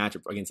top 5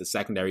 matchup against the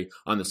secondary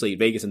on the slate.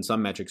 Vegas in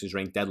some metrics is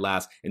ranked dead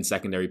last in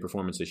secondary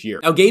performance this year.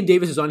 Now, Gabe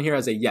Davis is on here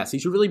as a yes. He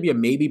should really be a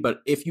maybe, but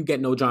if you get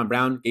no John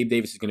Brown, Gabe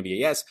Davis is going to be a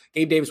yes.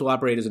 Gabe Davis will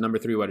operate as a number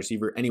 3 wide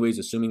receiver anyways,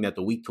 assuming that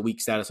the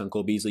week-to-week status on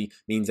Cole Beasley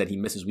means that he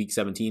misses week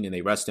 17 and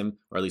they rest him,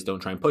 or at least don't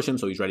try and push him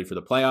so he's ready for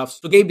the playoffs.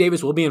 So Gabe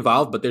Davis will be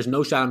involved, but there's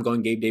no shot I'm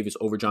going Gabe Davis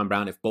over John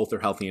Brown if both are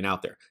healthy and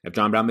out there. If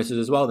John Brown misses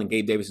as well, then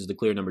Gabe Davis is the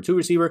clear number 2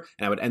 receiver,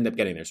 and I would end up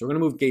getting there. So we're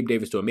going to move Gabe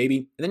Davis to a maybe,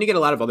 and then you get a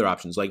lot of other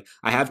options. Like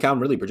I have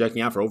Calvin Ridley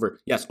projecting out for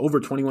over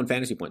 21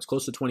 fantasy points,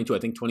 close to 22. I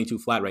think 22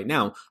 flat right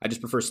now. I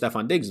just prefer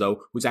Stephon Diggs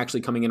though, who's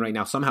actually coming in right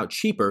now somehow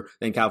cheaper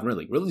than Calvin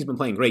Ridley. Ridley's been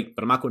playing great,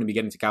 but I'm not going to be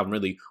getting to Calvin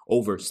Ridley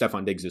over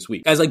Stephon Diggs this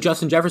week. Guys like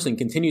Justin Jefferson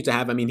continue to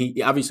have, I mean,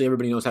 he obviously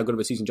everybody knows how good of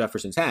a season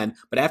Jefferson's had,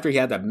 but after he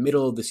had that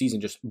middle of the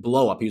season just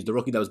blow up, he was the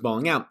rookie that was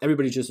balling out,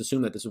 everybody just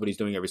assumed that this is what he's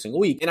doing every single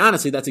week. And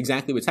honestly, that's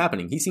exactly what's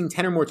happening. He's seen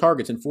 10 or more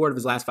targets in 4 of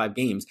his last 5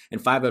 games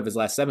and 5 out of his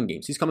last 7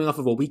 games. He's coming off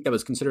of a week that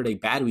was considered a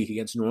bad week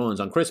against New Orleans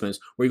on Christmas,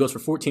 where he goes for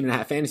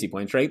 14.5 fantasy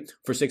points, right?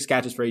 For 6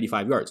 catches for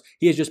 85 yards.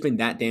 He has just been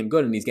that damn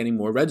good, and he's getting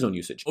more red zone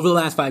usage. Over the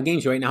last 5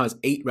 games, he right now has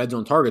 8 red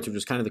zone targets, which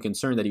is kind of the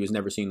concern that he was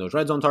never seeing those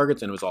red zone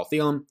targets, and it was all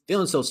Thielen.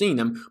 Thielen's still seeing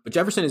them, but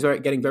Jefferson is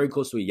getting very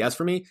close to a yes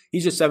for me.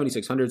 He's just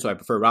 7,600, so I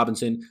prefer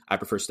Robinson. I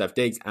prefer Steph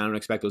Diggs. I don't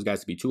expect those guys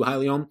to be too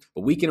highly owned,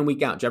 but week in and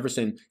week out,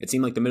 Jefferson, it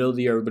seemed like the middle of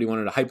the year, everybody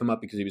wanted to hype him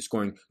up because he was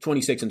scoring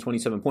 26 and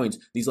 27 points.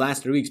 These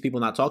last 3 weeks, people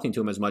not talking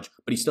to him as much,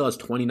 but he still has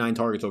 29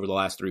 targets over the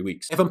last 3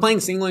 weeks. If I'm playing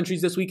single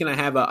entries this week and I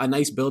have a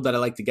nice build that I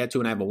like to get to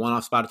and I have a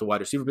one-off spot at the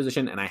wide receiver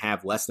position and I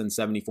have less than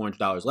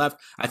 $7,400 left,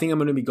 I think I'm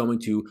going to be going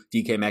to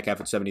DK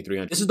Metcalf at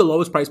 $7,300. This is the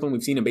lowest price point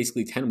we've seen in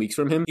basically 10 weeks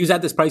from him. He was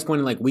at this price point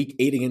in like week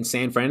 8 against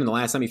San Fran, and the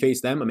last time he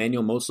faced them,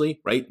 Emmanuel Mosley,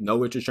 right? No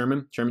Richard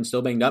Sherman. Sherman's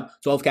still banged up.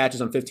 12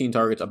 catches on 15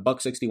 targets,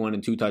 $161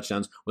 and 2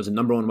 touchdowns. Was the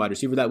number 1 wide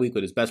receiver that week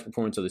with his best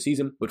performance of the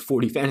season with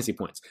 40 fantasy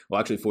points. Well,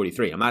 actually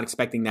 43. I'm not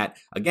expecting that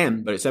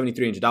again, but at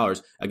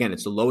 $7,300, again,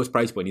 it's the lowest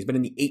price point. He's been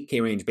in the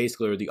 8K range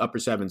basically, or the upper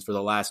 7s for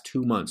the last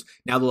 2 months.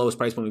 Now the lowest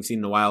price point we've seen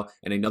in a while,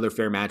 and another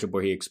fair matchup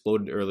where he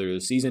exploded earlier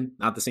this season.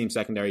 Not the same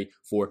secondary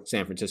for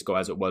San Francisco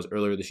as it was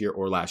earlier this year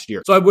or last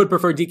year. So I would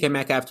prefer DK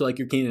Metcalf to like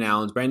your Keenan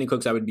Allens. Brandon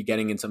Cooks I would be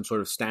getting in some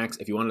sort of stacks.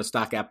 If you wanted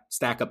to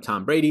stack up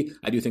Tom Brady,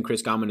 I do think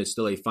Chris Godwin is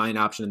still a fine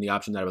option and the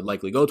option that I would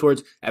likely go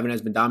towards. Evan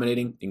has been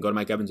dominating. You can go to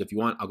Mike Evans if you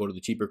want. I'll go to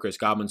the cheaper Chris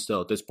Godwin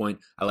still at this point.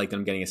 I like that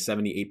I'm getting a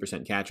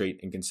 78% catch rate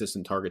and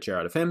consistent target share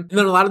out of him. And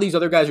then a lot of these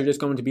other guys are just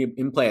going to be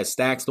in play as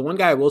stacks. The one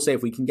guy I will say,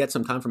 if we can get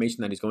some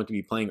confirmation that he's going to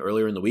be playing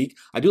earlier in the week,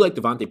 I do like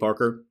Devontae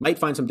Parker. Might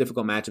find some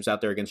difficult matchups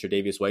out there against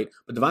Tre'Davious White,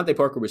 but Devontae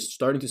Parker was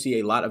starting to see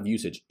a lot of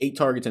usage. 8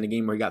 targets in a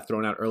game where he got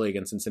thrown out early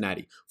against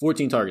Cincinnati.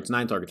 14 targets,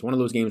 9 targets. One of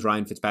those games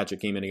Ryan Fitzpatrick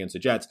came in against the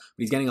Jets,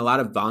 but he's getting a lot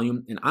of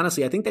volume. And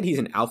honestly, I think that he's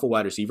an alpha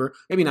wide receiver.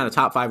 Maybe not a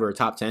top 5 or a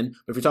top 10,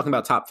 but if you're talking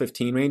about top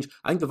 15 range,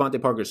 I think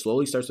Devontae Parker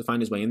slowly starts to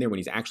find his way in there when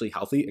he's actually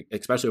healthy,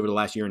 especially over the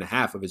last year and a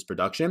half of his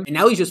production. And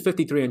now he's just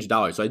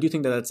 $5,300. So I do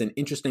think that that's an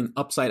interesting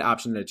upside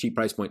option at a cheap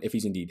price point if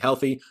he's indeed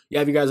healthy. You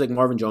have you guys like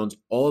Marvin Jones.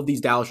 All of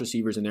these Dallas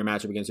receivers in their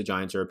matchup against the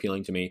Giants are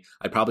appealing to me.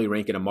 I'd probably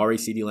rank it Amari,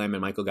 CeeDee Lamb,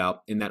 and Michael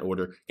Gallup in that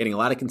order. Getting a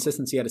lot of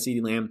consistency out of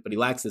CeeDee Lamb, but he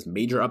lacks this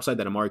major upside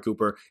that Amari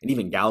Cooper and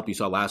even Gallup you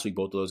saw last week,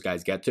 both of those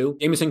guys get to.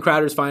 Jamison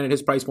Crowder's fine at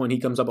his price point. He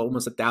comes up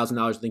almost $1,000.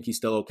 I think he's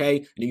still okay.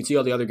 And you can see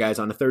all the other guys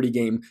on a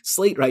 30-game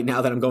slate right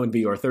now that I'm going to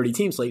be, or a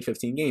 30-team slate,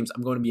 15 games,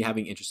 I'm going to be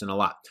having interest in a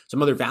lot.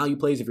 Some other value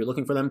plays if you're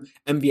looking for them.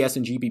 MVS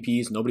and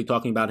GPPs, nobody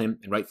talking about him,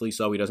 and rightfully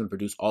so. He doesn't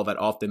produce all that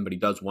often, but he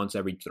does once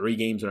every 3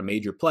 games in a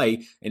major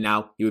play, and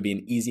now he would be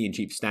an easy and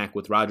cheap stack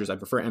with Rodgers. I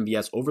prefer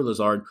MVS over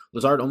Lazard.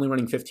 Lazard only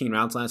running 15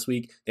 routes last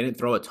week. They didn't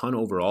throw a ton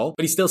overall,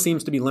 but he still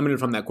seems to be limited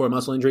from that core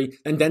muscle injury.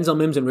 And Denzel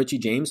Mims and Richie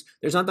James,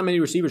 there's not that many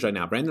receivers right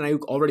now. Brandon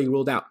Ayuk already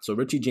ruled out. So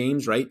Richie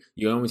James, right?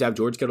 You always have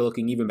George Kittle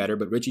looking even better,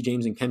 but Richie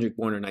James and Kendrick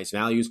Bourne are nice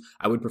values.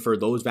 I would prefer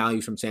those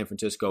values from San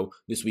Francisco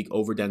this week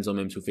over Denzel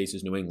Mims, who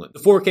faces New England.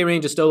 The 4K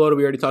range is still loaded.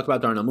 We already talked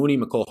about Darnell Mooney.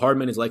 McCole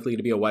Hardman is likely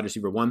to be a wide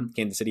receiver 1.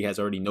 Kansas City has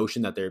already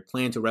notion that they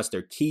plan to rest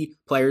their key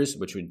players,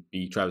 which would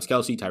be Travis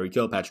Kelce, Tyreek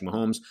Hill, Patrick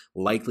Mahomes,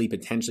 likely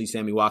potentially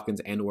Sammy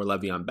Watkins and or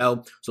Le'Veon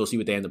Bell. So we'll see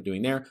what they end up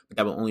doing there, but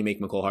that will only make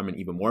McCole Hardman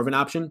even more of an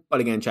option. But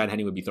again, Chad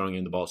Henne would be throwing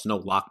in the ball, so no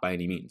lock by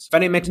any means. If I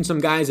didn't mention some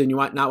guys and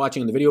you're not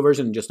watching on the video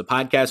version and just the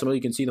podcast, well,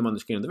 you can see them on the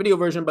screen on the video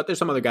version, but there's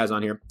some other guys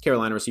on here.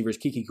 Carolina receivers,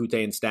 Kiki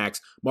Kute and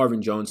Stacks,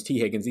 Marvin Jones, T.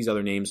 Higgins, these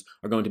other names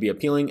are going to be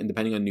appealing, and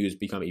depending on news,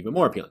 become even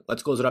more appealing.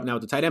 Let's close it up now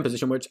with the tight end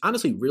position, where it's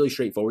honestly really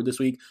straightforward this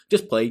week.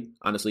 Just play,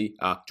 honestly,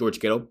 George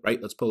Kittle,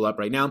 right? Let's pull it up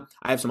right now.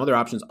 I have some other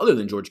options other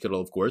than George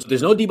Kittle, of course.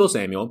 There's no Deebo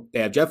Samuel. They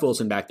have Jeff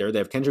Wilson back there. They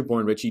have Kendrick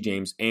Bourne, Richie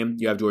James, and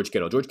you have George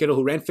Kittle. George Kittle,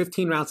 who ran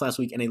 15 routes last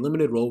week in a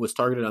limited role, was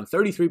targeted on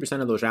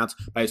 33% of those routes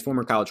by his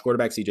former college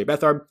quarterback, CJ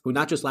Beathard, who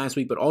not just last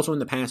week, but also in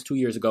the past 2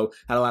 years ago,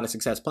 had a lot of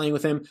success playing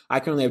with him. I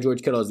currently have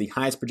George Kittle as the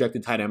highest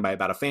projected tight end by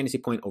about a fantasy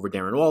point over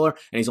Darren Waller,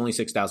 and he's only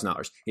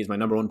 $6,000. He's my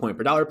number 1 point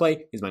per dollar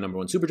play. He's my number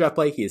 1 super draft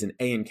play. He is an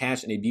A in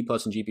cash and a B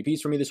plus in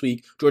GPPs for me this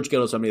week. George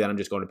Kittle is somebody that I'm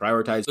just going to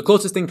prioritize. The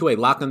closest thing to a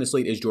lock on this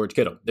slate is George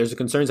Kittle. There's the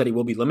concerns that he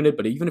will be limited,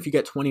 but even if you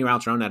get 20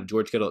 routes around out of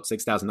George Kittle at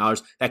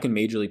 $6,000, that can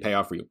majorly pay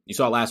off for you. You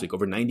saw last week,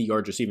 over 90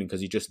 yards receiving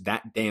because he's just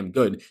that damn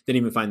good. Didn't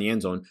even find the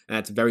end zone, and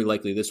that's very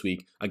likely this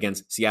week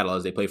against Seattle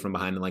as they play from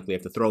behind and likely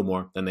have to throw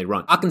more than they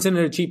run. Hockenson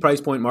at a cheap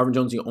price point. Marvin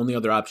Jones, the only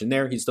other option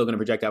there. He's still going to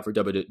project out for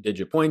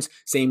double-digit points.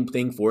 Same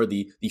thing for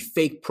the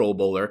fake Pro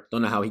Bowler.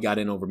 Don't know how he got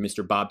in over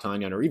Mr. Bob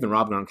Tonyan or even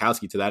Rob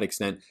Gronkowski to that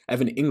extent.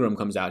 Evan Ingram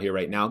comes out here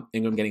right now.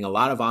 Ingram getting a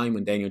lot of volume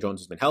when Daniel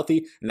Jones has been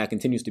healthy, and that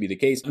continues to be the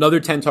case. Another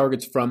 10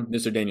 targets from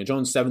Mr. Daniel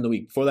Jones, 7 the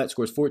week before that,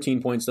 scores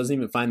 14 points, doesn't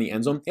even find the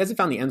end zone. He hasn't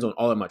found the end zone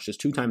all that much,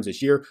 just 2 times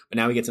this year, but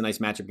now he gets a nice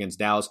matchup against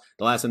Dallas.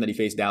 The last time that he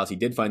faced Dallas, he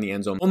did find the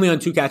end zone, only on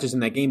 2 catches in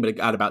that game, but it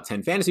got about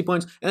 10 fantasy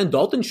points. And then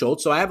Dalton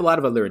Schultz, so I have a lot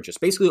of other interests.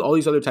 Basically, all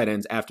these other tight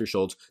ends after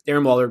Schultz.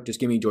 Darren Waller, just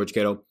give me George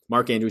Kittle.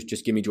 Mark Andrews,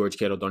 just give me George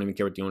Kittle. Don't even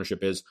care what the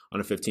ownership is on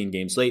a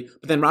 15-game slate.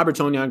 But then Robert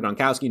Tonyan,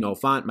 Gronkowski, Noah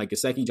Fant, Mike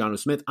Gesicki, Jonnu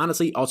Smith,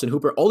 honestly, Austin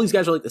Hooper, all these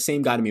guys are like the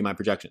same guy to me in my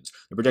projections.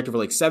 They're projected for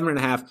like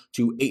 7.5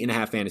 to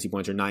 8.5 fantasy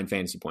points or 9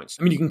 fantasy points.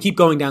 I mean, you can keep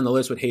going down the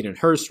list with Hayden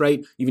Hurst,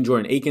 right? Even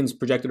Jordan Akins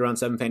projected around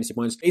 7 fantasy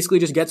points. Basically,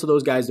 just get to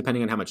those guys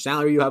depending on how much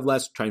salary you have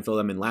left. Try and fill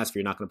them in last if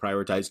you're not going to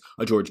prioritize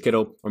a George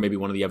Kittle or maybe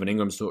one of the Evan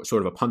Ingrams, sort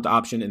of a punt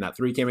option in that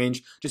 3K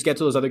range. Just get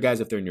to those other guys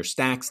if they're in your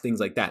stacks, things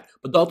like that.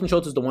 But Dalton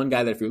Schultz is the one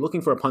guy that if you're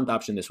looking for a punt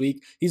option this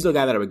week, he's the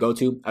guy that I would go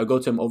to. I would go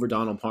to him over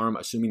Donald Parham,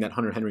 assuming that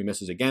Hunter Henry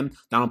misses again.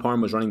 Donald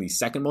Parham was running the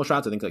second most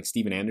routes. I think like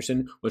Steven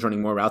Anderson was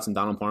running more routes than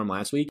Donald Parham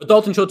last week. But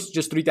Dalton Schultz is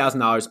just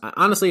 $3,000.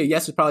 Honestly, a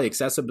yes is probably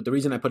excessive, but the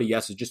reason I put a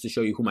yes is just to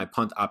show you who my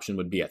punt option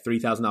would be. At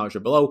 $3,000 or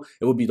below,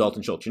 it would be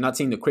Dalton Schultz. You're not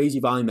seeing the crazy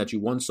volume that you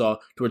once saw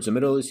towards the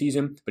middle of the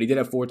season, but he did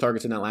have 4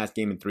 targets in that last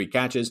game and 3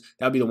 catches.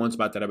 That would be the one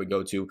spot that I would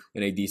go to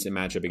in a decent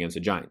matchup against the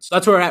Giants. So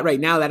that's where we're at right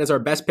now. That is our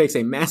best picks,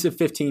 a massive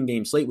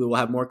 15-game slate. We will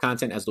have more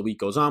content as the week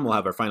goes on. We'll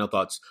have our final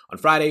thoughts on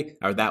Friday,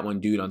 our That One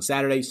Dude on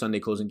Saturday, Sunday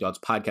closing thoughts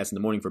podcast in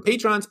the morning for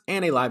patrons,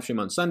 and a live stream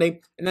on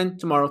Sunday. And then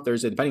tomorrow,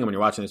 Thursday, depending on when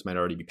you're watching this, might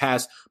already be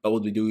past, but we'll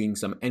be doing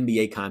some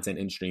NBA content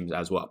in streams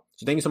as well.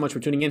 So thank you so much for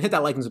tuning in. Hit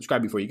that like and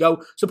subscribe before you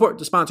go. Support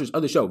the sponsors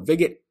of the show,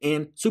 Viget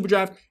and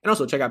Superdraft, and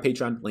also check out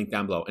Patreon, link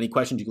down below. Any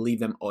questions, you can leave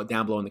them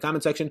down below in the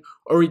comment section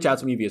or reach out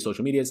to me via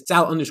social medias,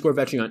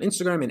 Sal_Vetri on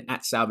Instagram and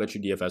at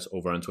SalVetriDFS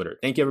over on Twitter.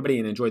 Thank you, everybody,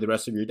 and enjoy the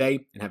rest of your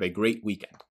day and have a great weekend.